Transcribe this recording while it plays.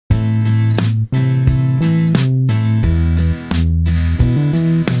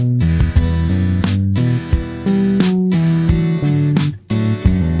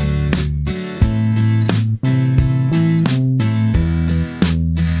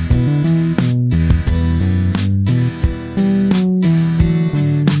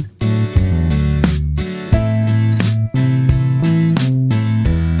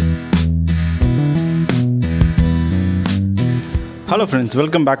Hello friends,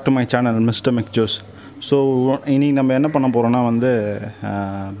 welcome back to my channel Mr.Mixed. So இனி நம்ம என்ன பண்ண போறோம்னா வந்து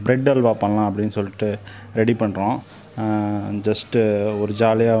bread halwa பண்ணலாம் அப்படினு சொல்லிட்டு ரெடி பண்றோம். ஜஸ்ட் ஒரு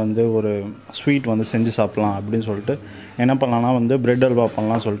ஜாலியா வந்து ஒரு ஸ்வீட் வந்து செஞ்சு சாப்பிடலாம் அப்படினு சொல்லிட்டு என்ன பண்ணலாம்னா வந்து bread halwa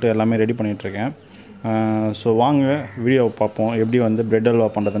பண்ணலாம் சொல்லிட்டு எல்லாமே ரெடி பண்ணிட்டு இருக்கேன். சோ வாங்க வீடியோ பாப்போம். எப்படி வந்து bread halwa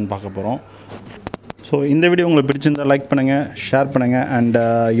பண்றதுன்னு பார்க்க போறோம். So இந்த வீடியோ உங்களுக்கு பிடிச்சிருந்தா லைக் பண்ணுங்க, ஷேர் பண்ணுங்க and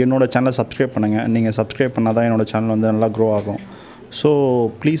என்னோட சேனலை சப்ஸ்கிரைப் பண்ணுங்க. நீங்க சப்ஸ்கிரைப் பண்ணாதான் என்னோட சேனல் வந்து நல்லா grow ஆகும். So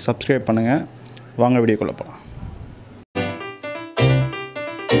please subscribe பண்ணுங்க. வாங்க வீடியோக்குள்ள போலாம்.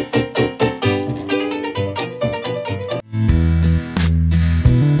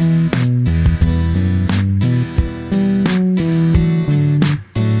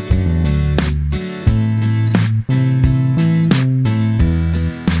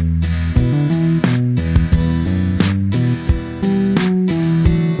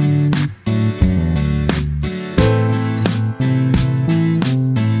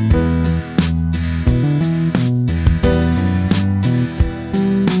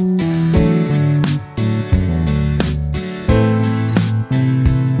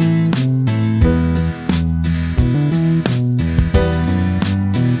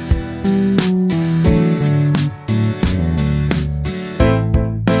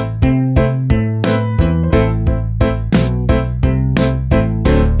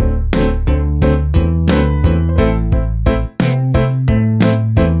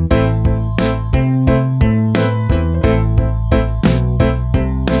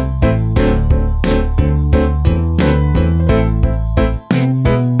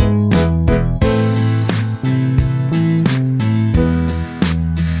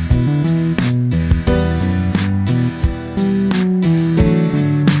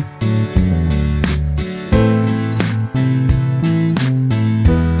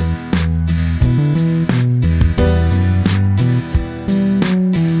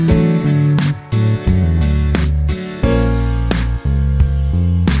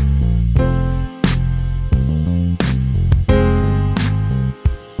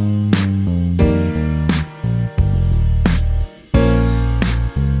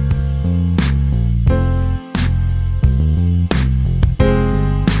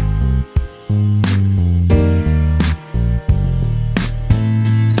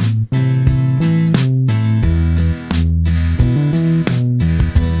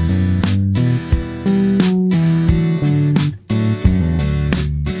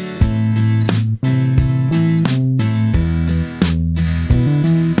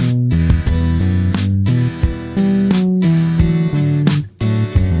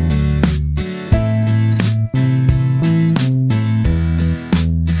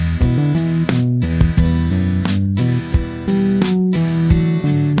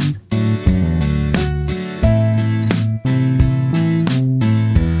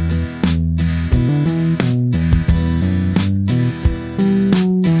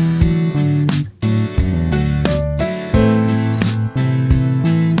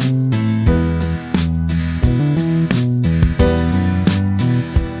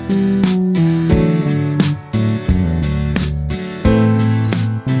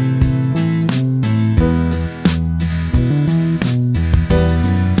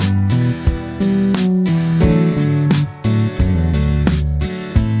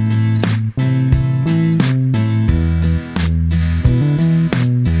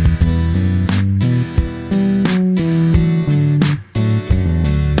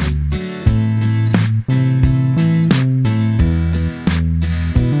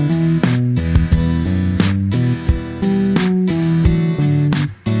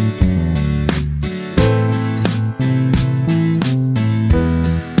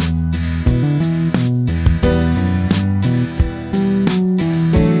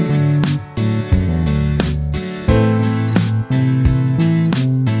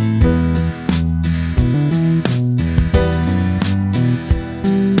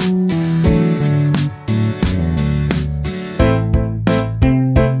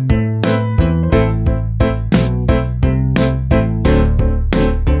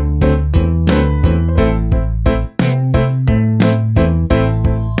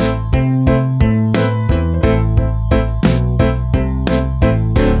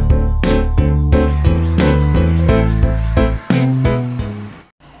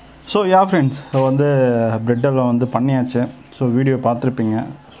 So yeah friends, வந்து bread halwa வந்து பண்ணியாச்சு. ஸோ வீடியோ பார்த்துருப்பீங்க.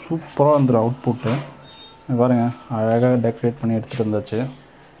 சூப்பராக வந்துடும் அவுட்புட்டு. பாருங்க, அழகாக டெக்கரேட் பண்ணி எடுத்துகிட்டு வந்தாச்சு.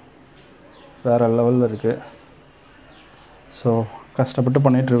 வேறு லெவலில் இருக்குது. ஸோ கஷ்டப்பட்டு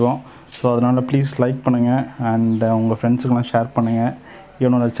பண்ணிகிட்ருக்கோம். ஸோ அதனால் ப்ளீஸ் லைக் பண்ணுங்கள் அண்ட் உங்கள் ஃப்ரெண்ட்ஸுக்கெலாம் ஷேர் பண்ணுங்கள்.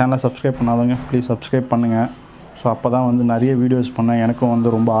 என்னோட சேனலை சப்ஸ்கிரைப் பண்ணாதவங்க ப்ளீஸ் சப்ஸ்கிரைப் பண்ணுங்கள். ஸோ அப்போ தான் வந்து நிறைய வீடியோஸ் பண்ணேன், எனக்கும்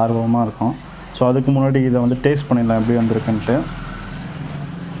வந்து ரொம்ப ஆர்வமாக இருக்கும். ஸோ அதுக்கு முன்னாடி இதை வந்து டேஸ்ட் பண்ணிடலாம் எப்படி வந்திருக்குன்ட்டு.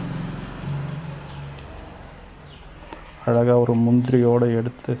 அழகாக ஒரு முந்திரியோடு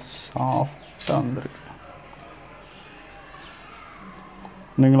எடுத்து சாஃப்டாக வந்திருக்கு.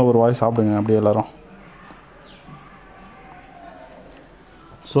 நீங்களும் ஒரு வாய் சாப்பிடுங்க அப்படியே எல்லோரும்.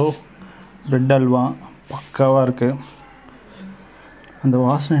 ஸோ பிரெட் அல்வா பக்காவாக இருக்குது. அந்த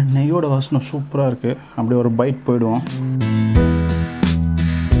வாசனை, நெய்யோட வாசனை சூப்பராக இருக்குது. அப்படியே ஒரு பைட் போயிடுவோம்.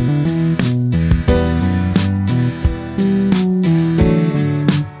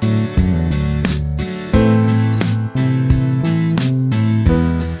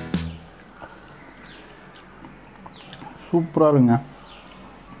 சூப்பராக இருக்குங்க.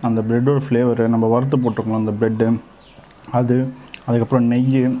 அந்த ப்ரெட்டோட ஃப்ளேவரு, நம்ம வறுத்து போட்டிருக்கோம் அந்த ப்ரெட்டு, அதுக்கப்புறம்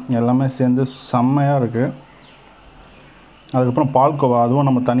நெய் எல்லாமே சேர்ந்து செம்மையாக இருக்குது. அதுக்கப்புறம் பால்கோவா, அதுவும்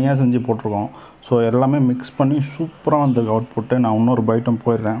நம்ம தனியாக செஞ்சு போட்டிருக்கோம். ஸோ எல்லாமே மிக்ஸ் பண்ணி சூப்பராக வந்திருக்கு அவுட்புட்டு. நான் இன்னொரு பைட்டும்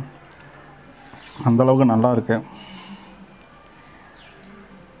போயிடுறேன். அந்தளவுக்கு நல்லா இருக்குது.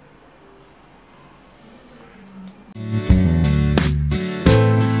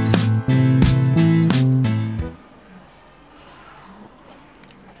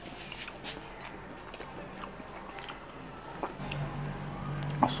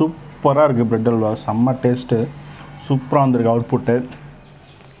 சூப்பராக இருக்குது பிரெட் அல்வா, செம்ம டேஸ்ட்டு, சூப்பராக வந்திருக்கு அவுட்புட்டு.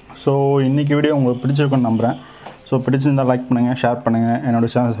 ஸோ இன்றைக்கி வீடியோ உங்களுக்கு பிடிச்சிருக்குன்னு நம்புகிறேன். ஸோ பிடிச்சிருந்தால் லைக் பண்ணுங்கள், ஷேர் பண்ணுங்கள்,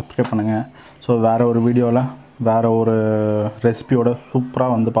 என்னோடய சேனல் சப்ஸ்கிரைப் பண்ணுங்கள். ஸோ வேறு ஒரு வீடியோவில் வேறு ஒரு ரெசிபியோட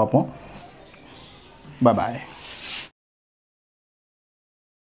சூப்பராக வந்து பார்ப்போம். பாய்.